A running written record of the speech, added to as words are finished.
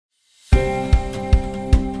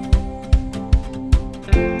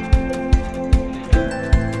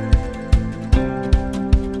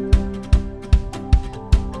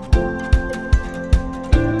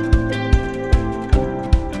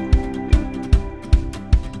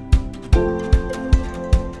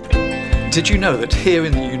Did you know that here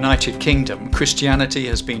in the United Kingdom, Christianity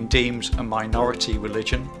has been deemed a minority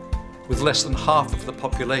religion, with less than half of the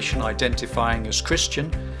population identifying as Christian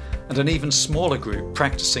and an even smaller group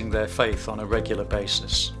practicing their faith on a regular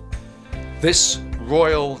basis? This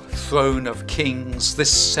royal throne of kings, this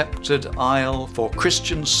sceptred isle for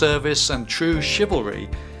Christian service and true chivalry,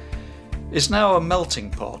 is now a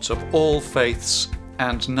melting pot of all faiths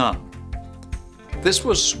and none. This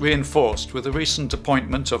was reinforced with the recent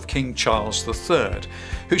appointment of King Charles III,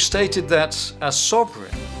 who stated that, as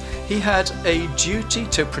sovereign, he had a duty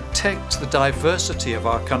to protect the diversity of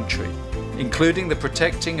our country, including the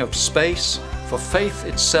protecting of space for faith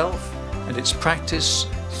itself and its practice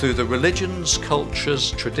through the religions,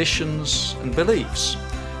 cultures, traditions and beliefs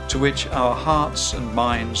to which our hearts and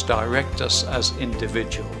minds direct us as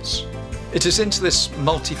individuals. It is into this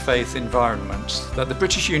multi-faith environment that the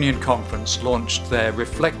British Union Conference launched their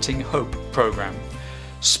Reflecting Hope programme,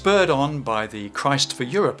 spurred on by the Christ for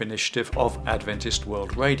Europe initiative of Adventist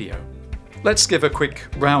World Radio. Let's give a quick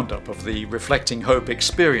roundup of the Reflecting Hope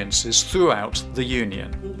experiences throughout the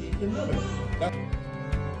Union.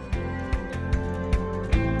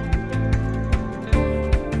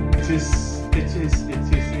 It is a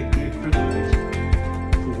great privilege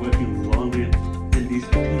to work in London and these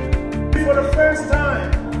people. For the first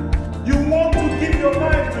time, you want to give your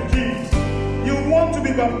life to Jesus. You want to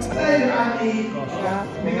be baptized. I need,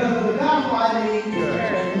 because of the gospel I need,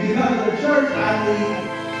 because of the church I need.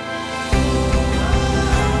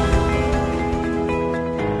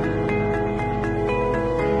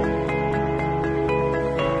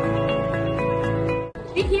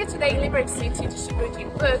 We're here today in Limerick City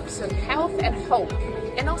distributing books on health and hope,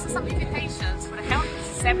 and also some invitations for the health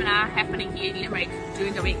seminar happening here in Limerick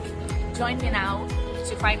during the week. Join me now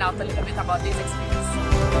to find out a little bit about this experience.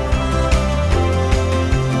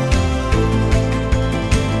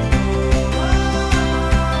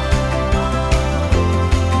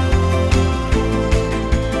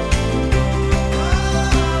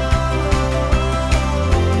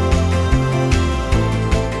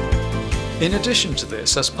 In addition to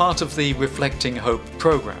this, as part of the Reflecting Hope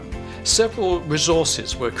programme, several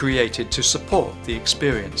resources were created to support the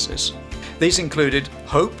experiences. These included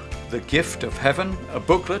Hope, the Gift of Heaven, a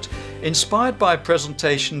booklet inspired by a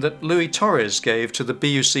presentation that Louis Torres gave to the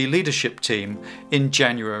BUC leadership team in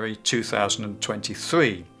January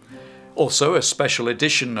 2023. Also a special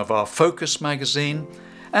edition of our Focus magazine,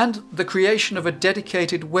 and the creation of a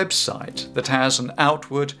dedicated website that has an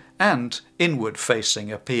outward and inward-facing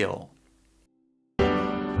appeal.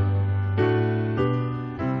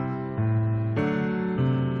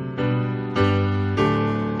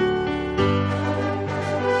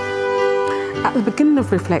 At the beginning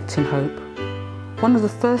of Reflecting Hope, one of the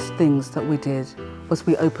first things that we did was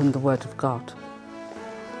we opened the Word of God.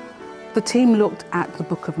 The team looked at the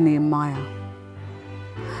book of Nehemiah.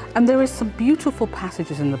 And there is some beautiful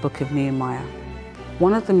passages in the book of Nehemiah.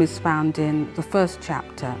 One of them is found in the first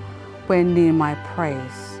chapter, where Nehemiah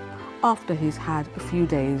prays after he's had a few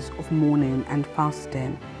days of mourning and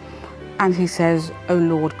fasting. And he says, "O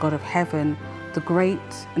Lord God of heaven, the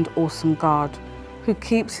great and awesome God, who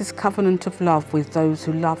keeps his covenant of love with those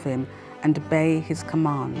who love him and obey his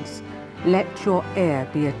commands. Let your ear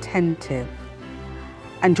be attentive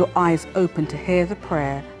and your eyes open to hear the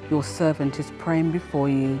prayer your servant is praying before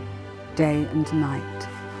you day and night."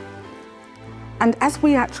 And as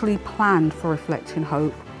we actually planned for Reflecting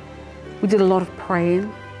Hope, we did a lot of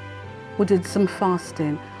praying, we did some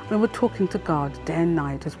fasting, and we were talking to God day and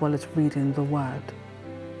night as well as reading the Word.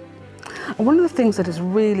 And one of the things that has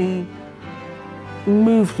really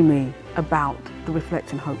moved me about the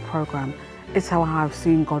Reflecting Hope programme is how I've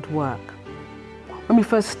seen God work. When we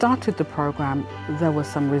first started the programme, there was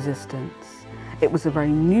some resistance. It was a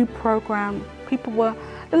very new programme. People were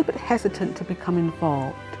a little bit hesitant to become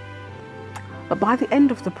involved. But by the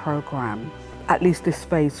end of the programme, at least this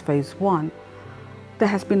phase one, there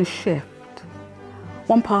has been a shift.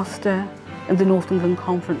 One pastor in the North England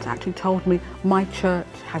Conference actually told me, "My church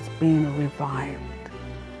has been revived."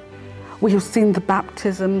 We have seen the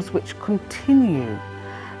baptisms which continue.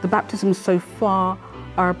 The baptisms so far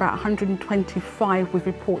are about 125, with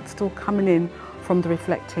reports still coming in from the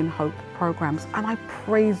Reflecting Hope programs, and I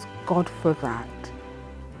praise God for that.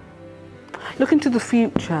 Looking to the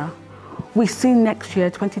future, we see next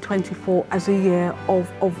year, 2024, as a year of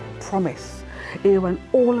promise, a year when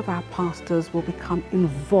all of our pastors will become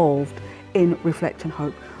involved in Reflecting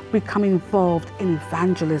Hope, become involved in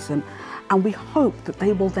evangelism, and we hope that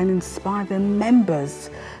they will then inspire their members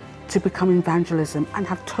to become evangelism and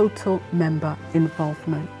have total member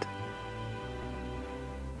involvement.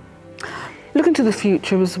 Looking to the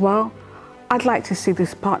future as well, I'd like to see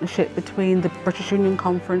this partnership between the British Union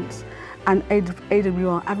Conference and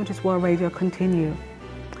AWR, Adventist World Radio, continue.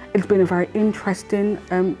 It's been a very interesting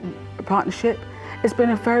partnership. It's been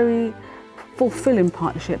a very fulfilling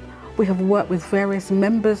partnership. We have worked with various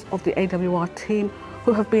members of the AWR team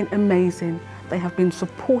who have been amazing. They have been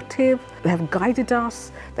supportive, they have guided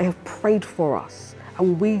us, they have prayed for us,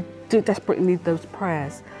 and we do desperately need those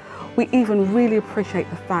prayers. We even really appreciate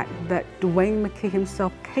the fact that Dwayne McKee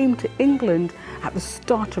himself came to England at the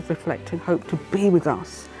start of Reflecting Hope to be with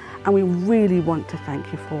us, and we really want to thank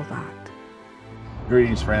you for that.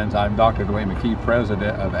 Greetings, friends. I'm Dr. Dwayne McKee,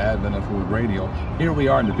 President of Adventist World Radio. Here we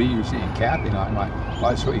are in the BUC, and Kathy and I,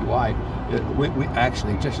 my sweet wife, we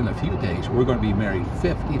actually, just in a few days, we're going to be married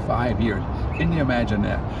 55 years. Can you imagine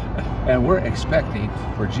that? And we're expecting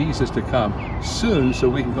for Jesus to come soon so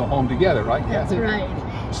we can go home together, right, Kathy? That's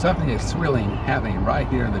right. Something is thrilling happening right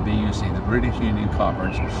here in the BUC, the British Union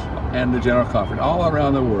Conference, and the General Conference. All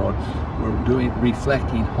around the world, we're doing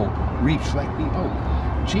Reflecting Hope. Reflecting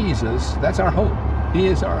Hope. Jesus, that's our hope. He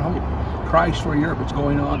is our hope. Christ for Europe is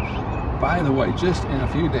going on. By the way, just in a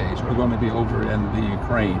few days, we're going to be over in the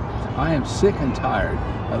Ukraine. I am sick and tired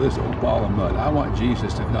of this old ball of mud. I want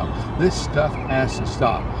Jesus to come. This stuff has to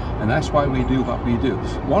stop. And that's why we do what we do.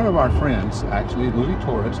 One of our friends, actually, Louis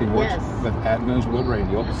Torres, he works with Adventist World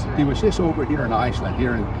Radio. He was just over here in Iceland,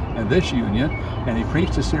 here in this union, and he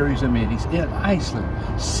preached a series of meetings in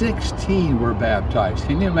Iceland. 16 were baptized.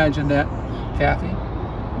 Can you imagine that, Kathy?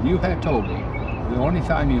 You have told me the only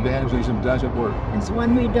time evangelism doesn't work is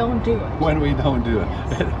when we don't do it. When we don't do it.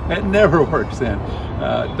 It never works then.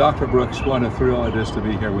 Dr. Brooks, what a thrill it is to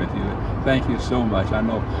be here with you. Thank you so much. I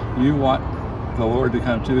know you want the Lord to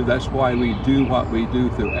come too. That's why we do what we do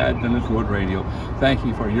through Adventist World Radio. Thank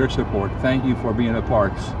you for your support. Thank you for being a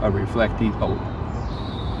part of Reflecting Hope.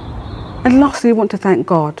 And lastly, I want to thank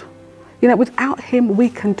God. You know, without Him, we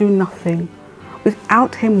can do nothing.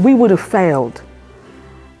 Without Him, we would have failed.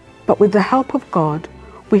 But with the help of God,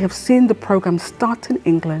 we have seen the program start in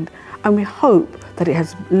England, and we hope that it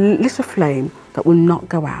has lit a flame that will not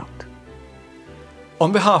go out.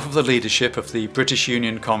 On behalf of the leadership of the British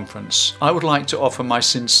Union Conference, I would like to offer my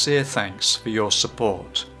sincere thanks for your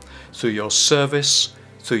support, through your service,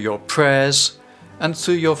 through your prayers, and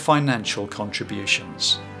through your financial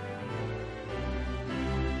contributions.